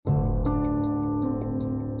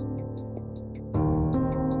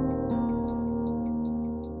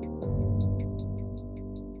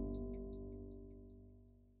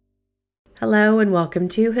Hello and welcome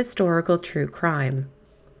to Historical True Crime,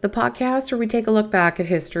 the podcast where we take a look back at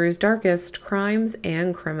history's darkest crimes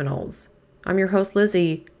and criminals. I'm your host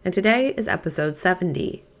Lizzie, and today is episode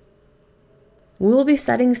 70. We'll be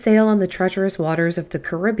setting sail on the treacherous waters of the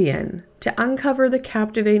Caribbean to uncover the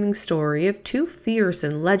captivating story of two fierce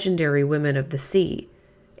and legendary women of the sea,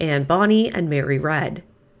 Bonny and Mary Red.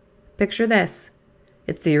 Picture this.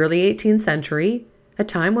 It's the early 18th century, a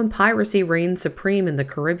time when piracy reigned supreme in the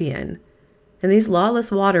Caribbean. In these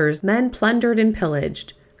lawless waters, men plundered and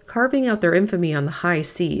pillaged, carving out their infamy on the high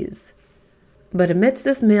seas. But amidst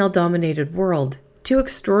this male-dominated world, two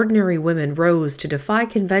extraordinary women rose to defy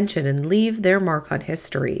convention and leave their mark on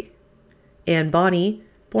history. Bonny,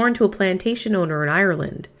 born to a plantation owner in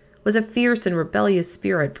Ireland, was a fierce and rebellious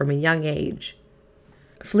spirit from a young age.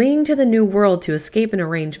 Fleeing to the New World to escape an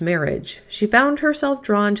arranged marriage, she found herself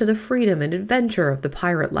drawn to the freedom and adventure of the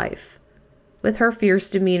pirate life. With her fierce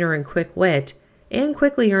demeanor and quick wit, Anne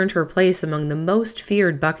quickly earned her place among the most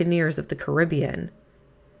feared buccaneers of the Caribbean.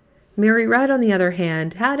 Mary Red, on the other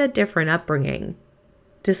hand, had a different upbringing.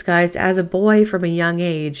 Disguised as a boy from a young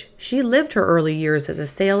age, she lived her early years as a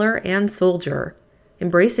sailor and soldier,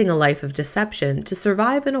 embracing a life of deception to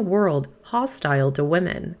survive in a world hostile to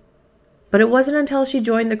women. But it wasn't until she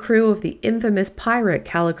joined the crew of the infamous pirate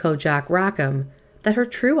Calico Jack Rackham that her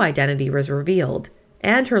true identity was revealed,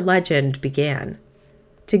 and her legend began.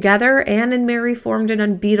 Together, Anne and Mary formed an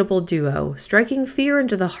unbeatable duo, striking fear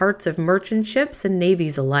into the hearts of merchant ships and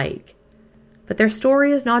navies alike. But their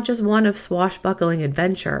story is not just one of swashbuckling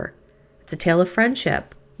adventure. It's a tale of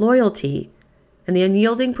friendship, loyalty, and the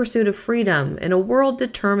unyielding pursuit of freedom in a world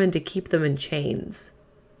determined to keep them in chains.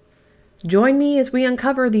 Join me as we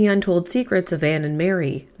uncover the untold secrets of Anne and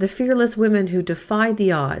Mary, the fearless women who defied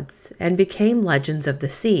the odds and became legends of the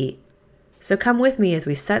sea. So come with me as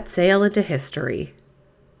we set sail into history.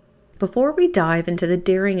 Before we dive into the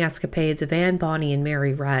daring escapades of Anne Bonny and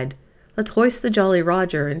Mary Red, let's hoist the Jolly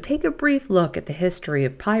Roger and take a brief look at the history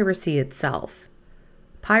of piracy itself.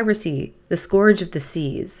 Piracy, the scourge of the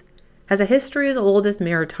seas, has a history as old as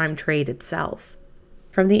maritime trade itself.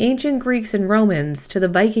 From the ancient Greeks and Romans to the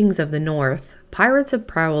Vikings of the North, pirates have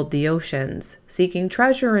prowled the oceans, seeking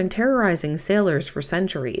treasure and terrorizing sailors for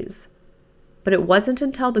centuries. But it wasn't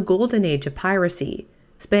until the golden age of piracy,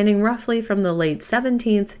 spanning roughly from the late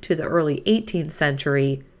 17th to the early 18th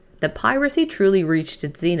century, that piracy truly reached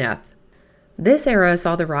its zenith. This era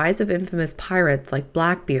saw the rise of infamous pirates like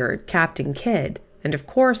Blackbeard, Captain Kidd, and of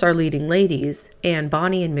course our leading ladies, Anne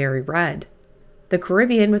Bonny and Mary Red. The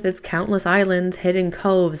Caribbean, with its countless islands, hidden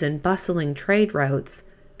coves, and bustling trade routes,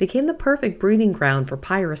 became the perfect breeding ground for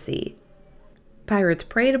piracy. Pirates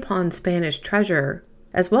preyed upon Spanish treasure,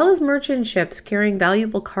 as well as merchant ships carrying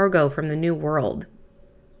valuable cargo from the New World.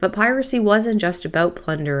 But piracy wasn't just about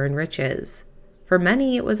plunder and riches. For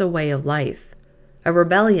many, it was a way of life, a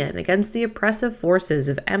rebellion against the oppressive forces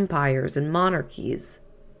of empires and monarchies.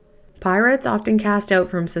 Pirates, often cast out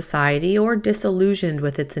from society or disillusioned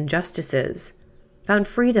with its injustices, found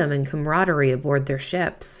freedom and camaraderie aboard their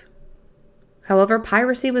ships. However,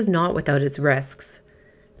 piracy was not without its risks.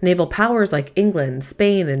 Naval powers like England,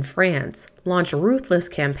 Spain, and France launched ruthless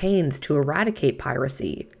campaigns to eradicate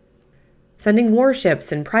piracy, sending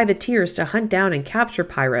warships and privateers to hunt down and capture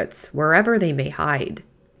pirates wherever they may hide.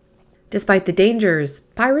 Despite the dangers,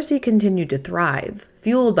 piracy continued to thrive,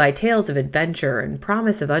 fueled by tales of adventure and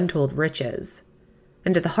promise of untold riches.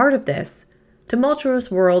 And at the heart of this tumultuous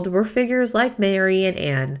world were figures like Mary and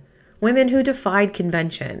Anne, women who defied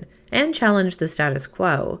convention and challenged the status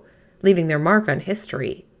quo, leaving their mark on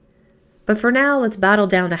history. But for now, let's battle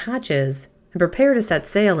down the hatches and prepare to set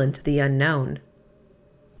sail into the unknown.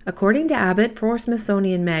 According to Abbott for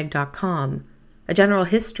SmithsonianMag.com, a general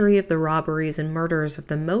history of the robberies and murders of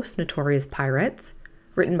the most notorious pirates,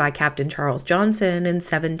 written by Captain Charles Johnson in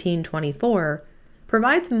 1724,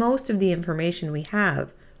 provides most of the information we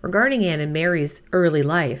have regarding Anne and Mary's early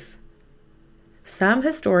life. Some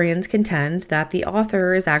historians contend that the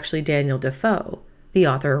author is actually Daniel Defoe, the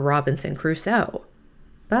author of Robinson Crusoe,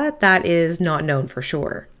 but that is not known for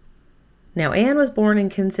sure. Now, Anne was born in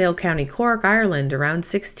Kinsale County, Cork, Ireland around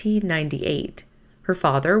 1698. Her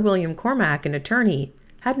father, William Cormac, an attorney,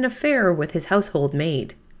 had an affair with his household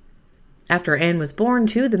maid. After Anne was born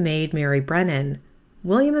to the maid, Mary Brennan,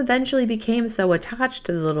 William eventually became so attached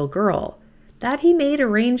to the little girl that he made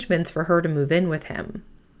arrangements for her to move in with him.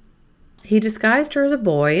 He disguised her as a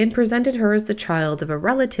boy and presented her as the child of a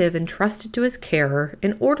relative entrusted to his care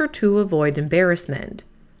in order to avoid embarrassment.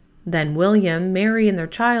 Then William, Mary, and their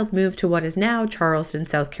child moved to what is now Charleston,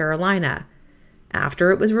 South Carolina,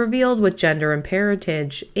 after it was revealed what gender and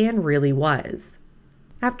parentage Anne really was.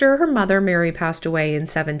 After her mother Mary passed away in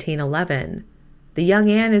 1711, the young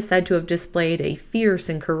Anne is said to have displayed a fierce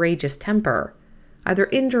and courageous temper, either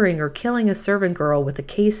injuring or killing a servant girl with a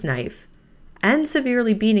case knife, and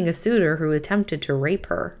severely beating a suitor who attempted to rape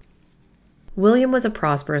her. William was a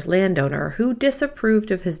prosperous landowner who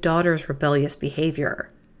disapproved of his daughter's rebellious behavior.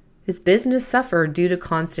 His business suffered due to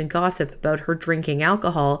constant gossip about her drinking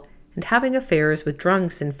alcohol and having affairs with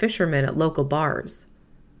drunks and fishermen at local bars.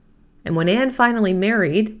 And when Anne finally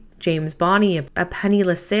married James Bonny, a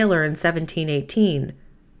penniless sailor, in 1718,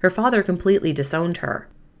 her father completely disowned her.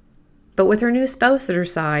 But with her new spouse at her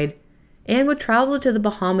side, Anne would travel to the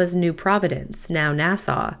Bahamas' New Providence, now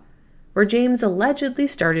Nassau, where James allegedly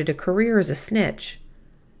started a career as a snitch,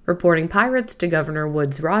 reporting pirates to Governor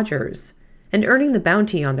Woodes Rogers and earning the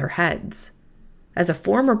bounty on their heads. As a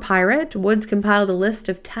former pirate, Woodes compiled a list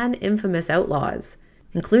of 10 infamous outlaws,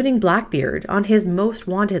 including Blackbeard, on his most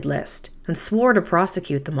wanted list, and swore to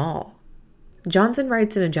prosecute them all. Johnson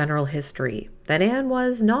writes in A General History that Anne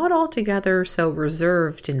was not altogether so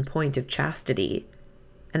reserved in point of chastity,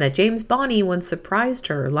 and that James Bonny once surprised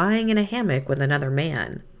her lying in a hammock with another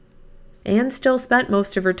man. Anne still spent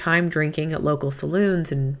most of her time drinking at local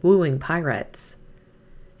saloons and wooing pirates.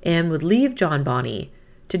 Anne would leave John Bonny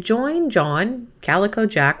to join John Calico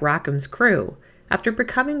Jack Rackham's crew after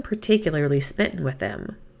becoming particularly smitten with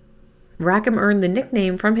him. Rackham earned the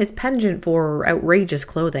nickname from his penchant for outrageous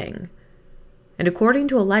clothing. And according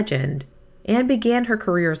to a legend, Anne began her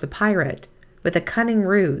career as a pirate with a cunning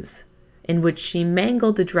ruse in which she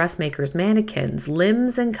mangled the dressmaker's mannequins'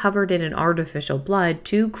 limbs and covered it in artificial blood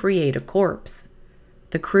to create a corpse.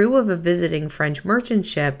 The crew of a visiting French merchant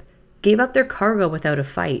ship gave up their cargo without a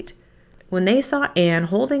fight when they saw Anne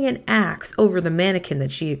holding an axe over the mannequin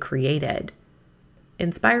that she had created,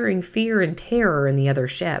 inspiring fear and terror in the other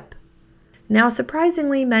ship. Now,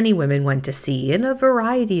 surprisingly, many women went to sea in a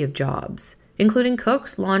variety of jobs, including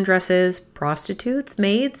cooks, laundresses, prostitutes,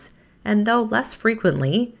 maids, and though less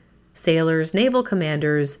frequently, sailors, naval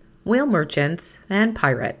commanders, whale merchants, and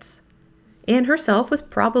pirates. Anne herself was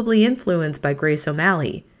probably influenced by Grace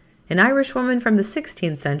O'Malley, an Irishwoman from the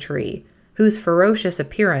 16th century, whose ferocious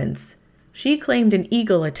appearance she claimed an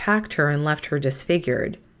eagle attacked her and left her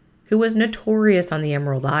disfigured, who was notorious on the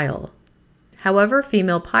Emerald Isle. However,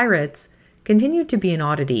 female pirates continued to be an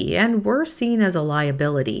oddity and were seen as a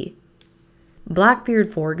liability.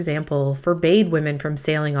 Blackbeard, for example, forbade women from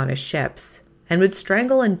sailing on his ships and would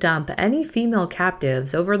strangle and dump any female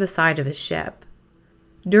captives over the side of his ship.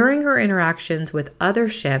 During her interactions with other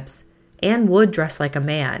ships, Anne would dress like a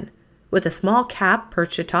man, with a small cap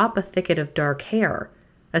perched atop a thicket of dark hair,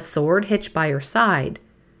 a sword hitched by her side,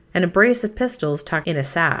 and a brace of pistols tucked in a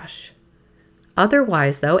sash.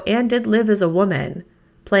 Otherwise, though, Anne did live as a woman,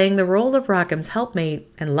 playing the role of Rackham's helpmate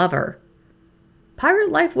and lover.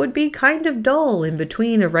 Pirate life would be kind of dull in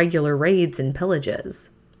between irregular raids and pillages.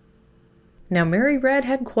 Now, Mary Red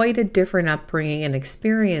had quite a different upbringing and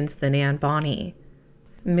experience than Anne Bonny.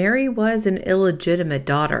 Mary was an illegitimate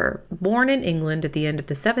daughter, born in England at the end of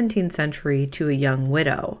the 17th century to a young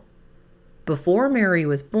widow. Before Mary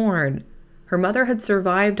was born, her mother had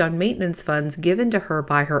survived on maintenance funds given to her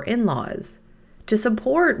by her in-laws to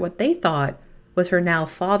support what they thought was her now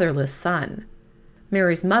fatherless son.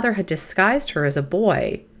 Mary's mother had disguised her as a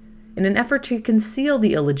boy in an effort to conceal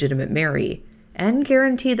the illegitimate Mary and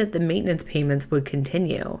guarantee that the maintenance payments would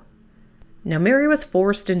continue. Now, Mary was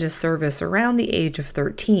forced into service around the age of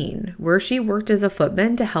 13, where she worked as a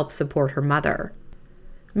footman to help support her mother.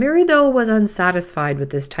 Mary, though, was unsatisfied with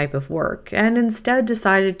this type of work and instead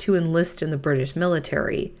decided to enlist in the British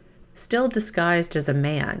military, still disguised as a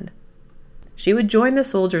man. She would join the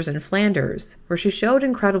soldiers in Flanders, where she showed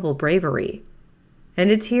incredible bravery. And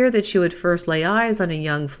it's here that she would first lay eyes on a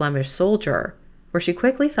young Flemish soldier, where she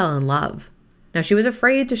quickly fell in love. Now, she was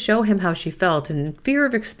afraid to show him how she felt in fear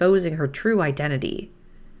of exposing her true identity.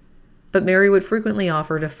 But Mary would frequently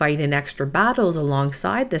offer to fight in extra battles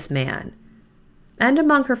alongside this man. And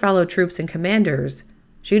among her fellow troops and commanders,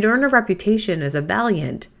 she'd earned a reputation as a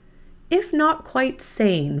valiant, if not quite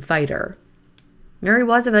sane, fighter. Mary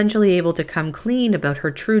was eventually able to come clean about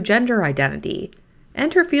her true gender identity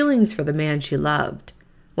and her feelings for the man she loved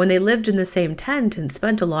when they lived in the same tent and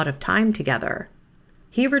spent a lot of time together.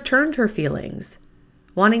 He returned her feelings,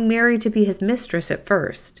 wanting Mary to be his mistress at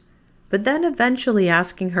first, but then eventually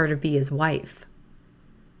asking her to be his wife.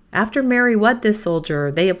 After Mary wed this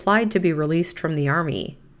soldier, they applied to be released from the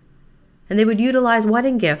army, and they would utilize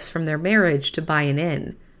wedding gifts from their marriage to buy an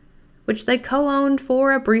inn, which they co-owned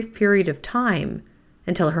for a brief period of time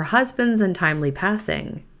until her husband's untimely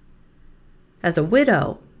passing. As a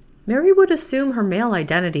widow, Mary would assume her male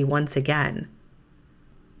identity once again.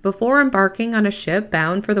 Before embarking on a ship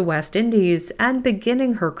bound for the West Indies and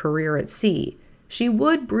beginning her career at sea, she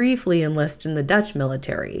would briefly enlist in the Dutch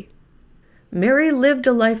military. Mary lived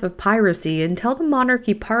a life of piracy until the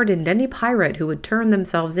monarchy pardoned any pirate who would turn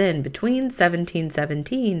themselves in between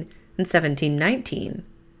 1717 and 1719.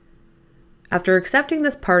 After accepting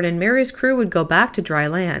this pardon, Mary's crew would go back to dry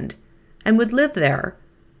land and would live there,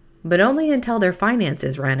 but only until their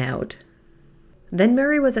finances ran out. Then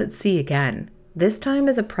Mary was at sea again, this time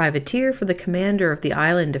as a privateer for the commander of the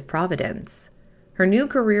island of Providence. Her new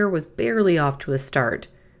career was barely off to a start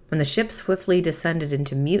when the ship swiftly descended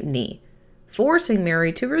into mutiny, forcing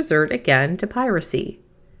Mary to resort again to piracy.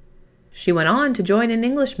 She went on to join an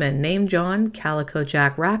Englishman named John Calico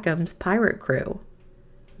Jack Rackham's pirate crew.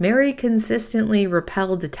 Mary consistently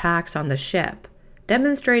repelled attacks on the ship,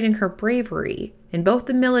 demonstrating her bravery in both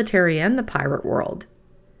the military and the pirate world.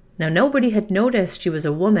 Now, nobody had noticed she was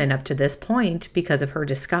a woman up to this point because of her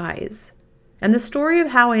disguise. And the story of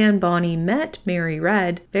how Bonny met Mary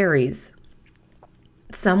Red varies.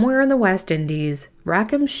 Somewhere in the West Indies,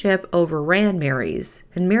 Rackham's ship overran Mary's,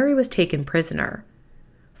 and Mary was taken prisoner.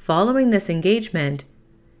 Following this engagement,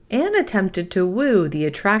 Anne attempted to woo the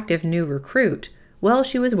attractive new recruit while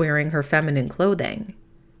she was wearing her feminine clothing.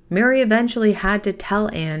 Mary eventually had to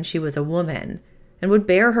tell Anne she was a woman and would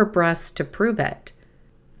bare her breasts to prove it,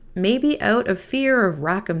 maybe out of fear of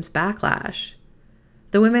Rackham's backlash.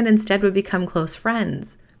 The women instead would become close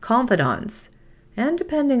friends, confidants, and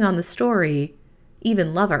depending on the story,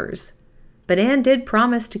 even lovers. But Anne did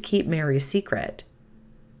promise to keep Mary's secret.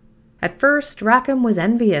 At first, Rackham was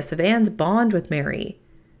envious of Anne's bond with Mary,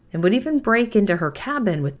 and would even break into her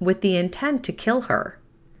cabin with the intent to kill her.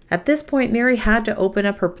 At this point, Mary had to open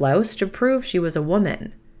up her blouse to prove she was a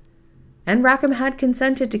woman, and Rackham had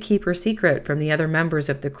consented to keep her secret from the other members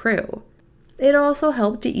of the crew. It also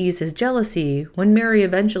helped to ease his jealousy when Mary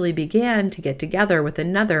eventually began to get together with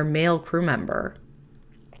another male crew member.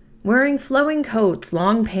 Wearing flowing coats,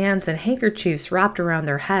 long pants, and handkerchiefs wrapped around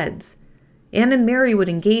their heads, Anne and Mary would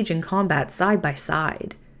engage in combat side by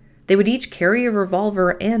side. They would each carry a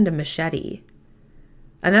revolver and a machete.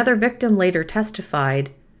 Another victim later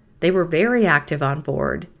testified they were very active on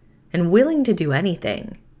board and willing to do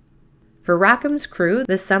anything. For Rackham's crew,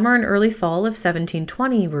 the summer and early fall of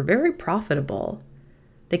 1720 were very profitable.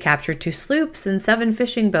 They captured 2 sloops and 7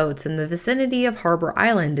 fishing boats in the vicinity of Harbor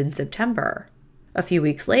Island in September. A few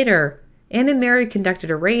weeks later, Anne and Mary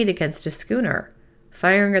conducted a raid against a schooner,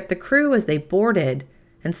 firing at the crew as they boarded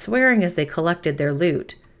and swearing as they collected their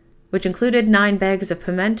loot, which included 9 bags of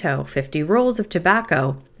pimento, 50 rolls of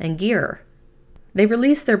tobacco, and gear. They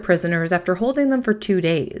released their prisoners after holding them for 2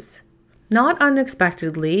 days. Not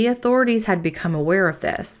unexpectedly, authorities had become aware of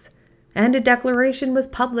this, and a declaration was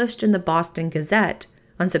published in the Boston Gazette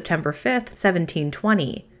on September 5,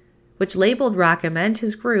 1720, which labeled Rackham and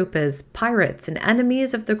his group as pirates and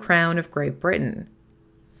enemies of the Crown of Great Britain.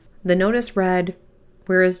 The notice read,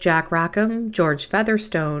 "Where is Jack Rackham, George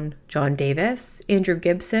Featherstone, John Davis, Andrew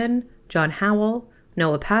Gibson, John Howell,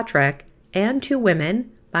 Noah Patrick, and 2 women,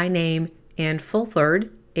 by name Anne Fulford,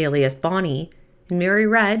 alias Bonny, and Mary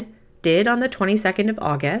Red, did on the 22nd of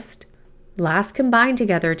August, last combined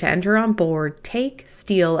together to enter on board, take,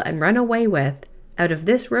 steal, and run away with, out of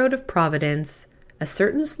this road of Providence, a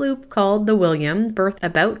certain sloop called the William, berthed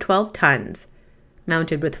about 12 tons,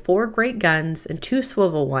 mounted with 4 great guns and 2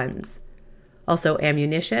 swivel ones, also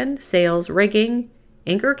ammunition, sails, rigging,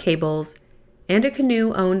 anchor cables, and a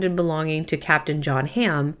canoe owned and belonging to Captain John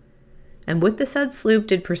Ham, and with the said sloop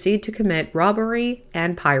did proceed to commit robbery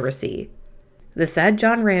and piracy. The said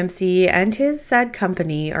John Ramsay and his said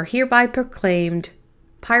company are hereby proclaimed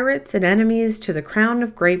pirates and enemies to the Crown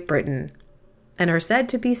of Great Britain, and are said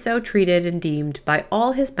to be so treated and deemed by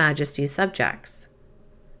all His Majesty's subjects."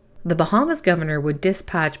 The Bahamas governor would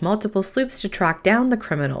dispatch multiple sloops to track down the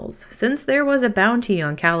criminals, since there was a bounty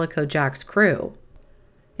on Calico Jack's crew.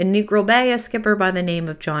 In Negro Bay, a skipper by the name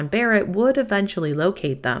of John Barrett would eventually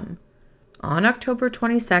locate them. On October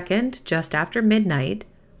 22nd, just after midnight,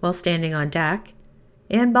 while standing on deck,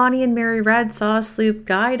 Bonny and Mary Red saw a sloop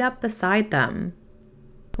guide up beside them.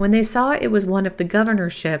 When they saw it was one of the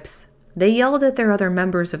governor's ships, they yelled at their other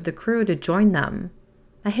members of the crew to join them.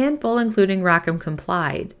 A handful, including Rackham,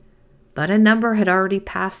 complied, but a number had already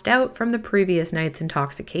passed out from the previous night's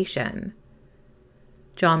intoxication.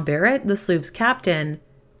 John Barrett, the sloop's captain,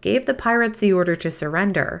 gave the pirates the order to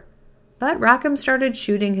surrender, but Rackham started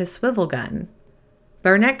shooting his swivel gun.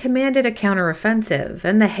 Barnett commanded a counteroffensive,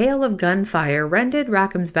 and the hail of gunfire rendered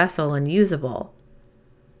Rackham's vessel unusable,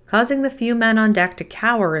 causing the few men on deck to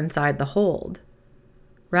cower inside the hold.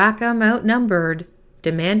 Rackham, outnumbered,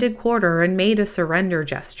 demanded quarter, and made a surrender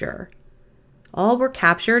gesture. All were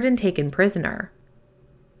captured and taken prisoner.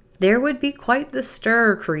 There would be quite the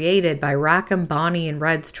stir created by Rackham, Bonny, and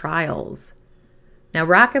Red's trials. Now,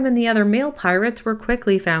 Rackham and the other male pirates were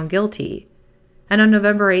quickly found guilty, and on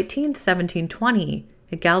November 18, 1720,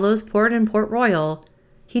 at Gallows Port in Port Royal,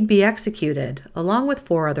 he'd be executed, along with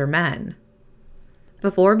 4 other men.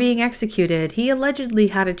 Before being executed, he allegedly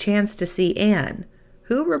had a chance to see Anne,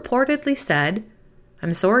 who reportedly said,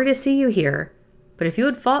 "I'm sorry to see you here, but if you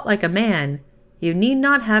had fought like a man, you need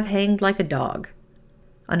not have hanged like a dog."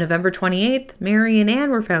 On November 28th, Mary and Anne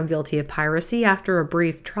were found guilty of piracy after a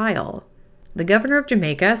brief trial. The governor of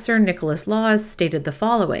Jamaica, Sir Nicholas Laws, stated the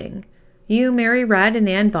following: "You, Mary Red and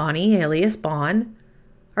Anne Bonny, alias Bon,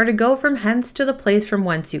 are to go from hence to the place from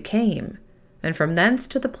whence you came, and from thence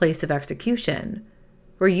to the place of execution,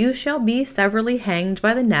 where you shall be severally hanged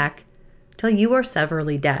by the neck till you are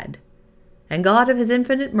severally dead. And God of his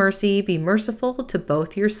infinite mercy be merciful to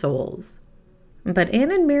both your souls." But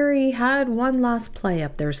Anne and Mary had one last play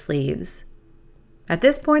up their sleeves. At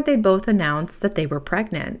this point, they both announced that they were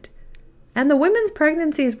pregnant. And the women's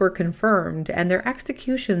pregnancies were confirmed and their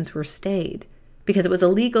executions were stayed, because it was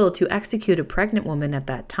illegal to execute a pregnant woman at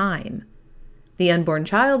that time. The unborn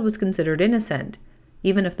child was considered innocent,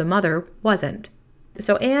 even if the mother wasn't.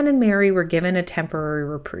 So Anne and Mary were given a temporary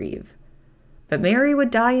reprieve. But Mary would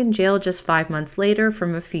die in jail just 5 months later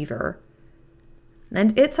from a fever.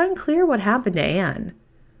 And it's unclear what happened to Anne.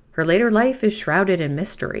 Her later life is shrouded in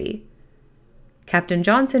mystery. Captain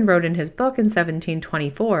Johnson wrote in his book in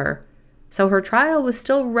 1724, so her trial was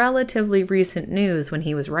still relatively recent news when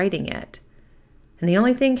he was writing it. And the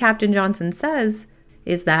only thing Captain Johnson says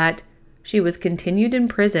is that she was continued in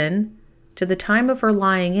prison to the time of her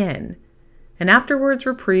lying in, and afterwards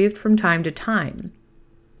reprieved from time to time.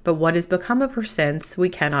 But what has become of her since, we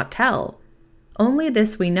cannot tell. Only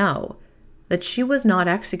this we know, that she was not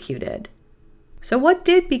executed. So what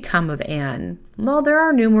did become of Anne? Well, there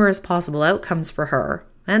are numerous possible outcomes for her,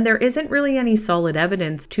 and there isn't really any solid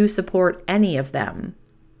evidence to support any of them.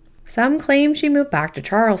 Some claim she moved back to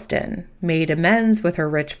Charleston, made amends with her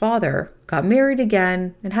rich father, got married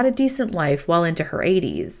again, and had a decent life well into her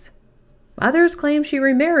 80s. Others claim she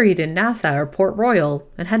remarried in Nassau or Port Royal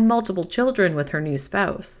and had multiple children with her new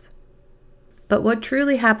spouse. But what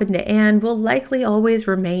truly happened to Anne will likely always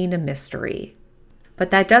remain a mystery. But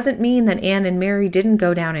that doesn't mean that Anne and Mary didn't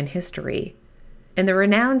go down in history. In the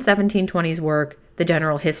renowned 1720s work, The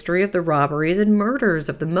General History of the Robberies and Murders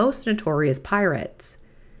of the Most Notorious Pirates,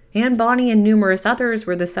 Anne Bonny and numerous others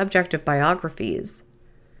were the subject of biographies.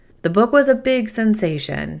 The book was a big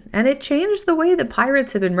sensation, and it changed the way the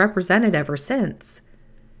pirates have been represented ever since.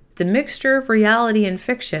 It's a mixture of reality and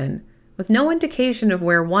fiction, with no indication of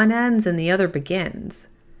where one ends and the other begins.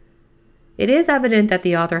 It is evident that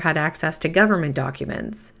the author had access to government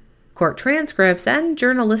documents, court transcripts, and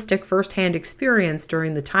journalistic first-hand experience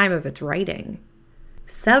during the time of its writing.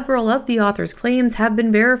 Several of the author's claims have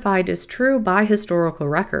been verified as true by historical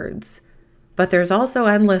records, but there's also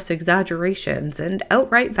endless exaggerations and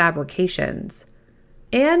outright fabrications.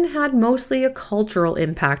 Anne had mostly a cultural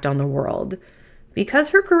impact on the world. Because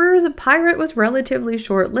her career as a pirate was relatively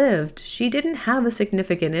short-lived, she didn't have a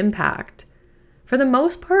significant impact. For the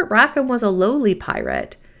most part, Rackham was a lowly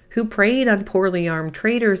pirate who preyed on poorly armed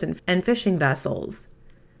traders and fishing vessels.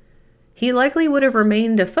 He likely would have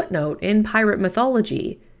remained a footnote in pirate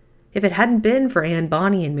mythology if it hadn't been for Anne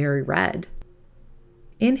Bonny and Mary Red.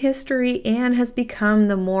 In history, Anne has become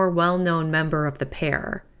the more well-known member of the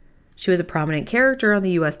pair. She was a prominent character on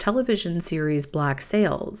the U.S. television series Black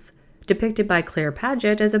Sails, depicted by Claire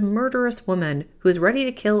Paget as a murderous woman who is ready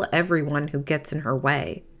to kill everyone who gets in her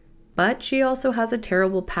way. But she also has a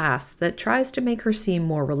terrible past that tries to make her seem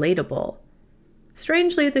more relatable.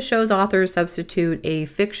 Strangely, the show's authors substitute a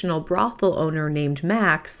fictional brothel owner named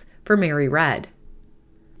Max for Mary Red.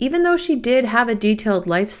 Even though she did have a detailed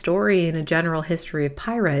life story and a general history of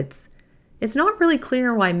pirates, it's not really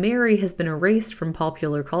clear why Mary has been erased from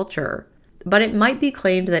popular culture. But it might be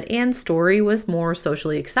claimed that Anne's story was more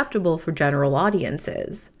socially acceptable for general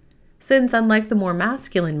audiences, since unlike the more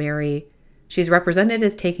masculine Mary, she's represented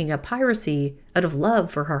as taking up piracy out of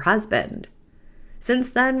love for her husband. Since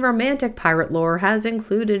then, romantic pirate lore has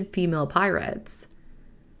included female pirates.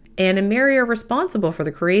 Anne and Mary are responsible for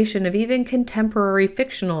the creation of even contemporary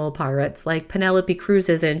fictional pirates like Penelope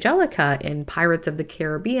Cruz's Angelica in Pirates of the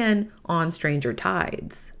Caribbean on Stranger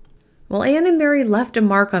Tides. While Anne and Mary left a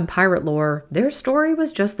mark on pirate lore, their story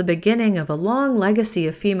was just the beginning of a long legacy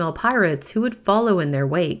of female pirates who would follow in their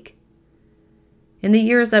wake. In the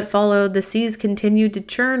years that followed, the seas continued to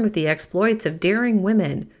churn with the exploits of daring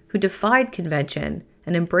women who defied convention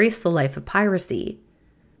and embraced the life of piracy.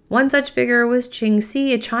 One such figure was Qing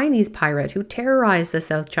Si, a Chinese pirate who terrorized the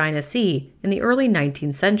South China Sea in the early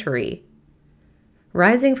 19th century.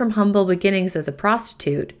 Rising from humble beginnings as a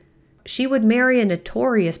prostitute, she would marry a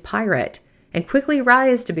notorious pirate and quickly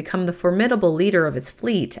rise to become the formidable leader of his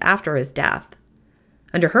fleet after his death.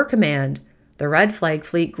 Under her command, the Red Flag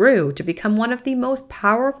Fleet grew to become one of the most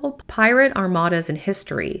powerful pirate armadas in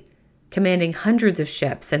history, commanding hundreds of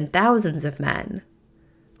ships and thousands of men.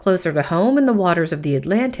 Closer to home in the waters of the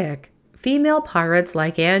Atlantic, female pirates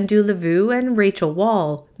like Anne de Levue and Rachel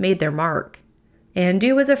Wall made their mark. Anne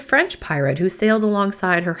de was a French pirate who sailed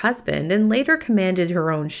alongside her husband and later commanded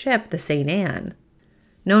her own ship, the St. Anne.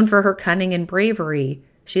 Known for her cunning and bravery,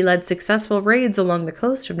 she led successful raids along the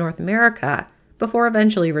coast of North America before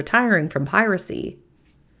eventually retiring from piracy.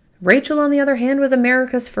 Rachel, on the other hand, was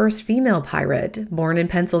America's first female pirate. Born in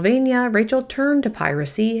Pennsylvania, Rachel turned to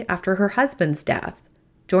piracy after her husband's death,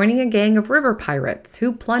 joining a gang of river pirates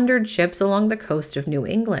who plundered ships along the coast of New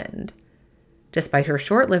England. Despite her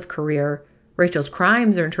short-lived career, Rachel's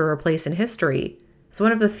crimes earned her a place in history as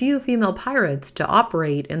one of the few female pirates to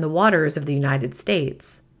operate in the waters of the United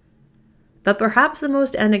States. But perhaps the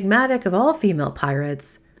most enigmatic of all female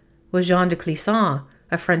pirates was Jeanne de Clisson,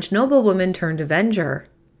 a French noblewoman turned avenger.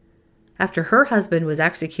 After her husband was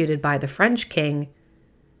executed by the French king,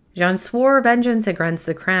 Jeanne swore vengeance against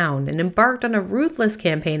the crown and embarked on a ruthless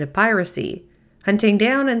campaign of piracy, hunting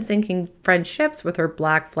down and sinking French ships with her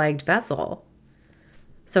black-flagged vessel.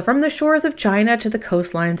 So from the shores of China to the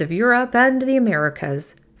coastlines of Europe and the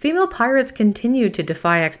Americas, female pirates continued to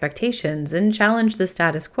defy expectations and challenge the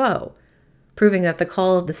status quo, proving that the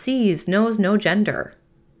call of the seas knows no gender.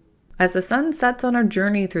 As the sun sets on our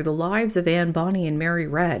journey through the lives of Anne Bonny and Mary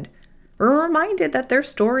Red, we're reminded that their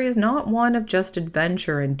story is not one of just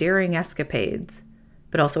adventure and daring escapades,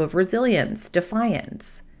 but also of resilience,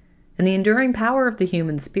 defiance, and the enduring power of the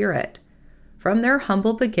human spirit. From their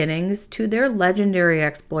humble beginnings to their legendary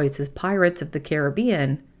exploits as pirates of the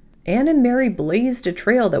Caribbean, Anne and Mary blazed a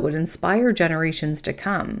trail that would inspire generations to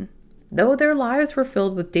come. Though their lives were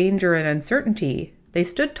filled with danger and uncertainty, they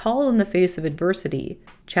stood tall in the face of adversity,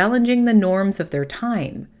 challenging the norms of their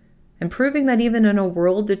time, and proving that even in a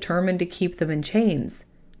world determined to keep them in chains,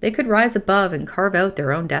 they could rise above and carve out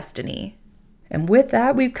their own destiny. And with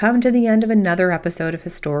that, we've come to the end of another episode of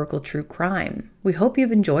Historical True Crime. We hope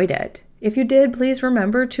you've enjoyed it. If you did, please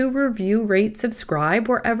remember to review, rate, subscribe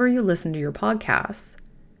wherever you listen to your podcasts.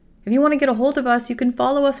 If you want to get a hold of us, you can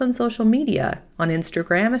follow us on social media, on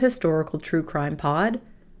Instagram at Historical True Crime Pod,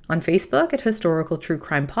 on Facebook at Historical True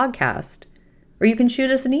Crime Podcast, or you can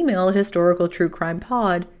shoot us an email at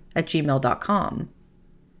historicaltruecrimepod@gmail.com.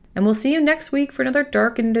 And we'll see you next week for another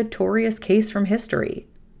dark and notorious case from history.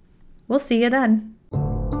 We'll see you then.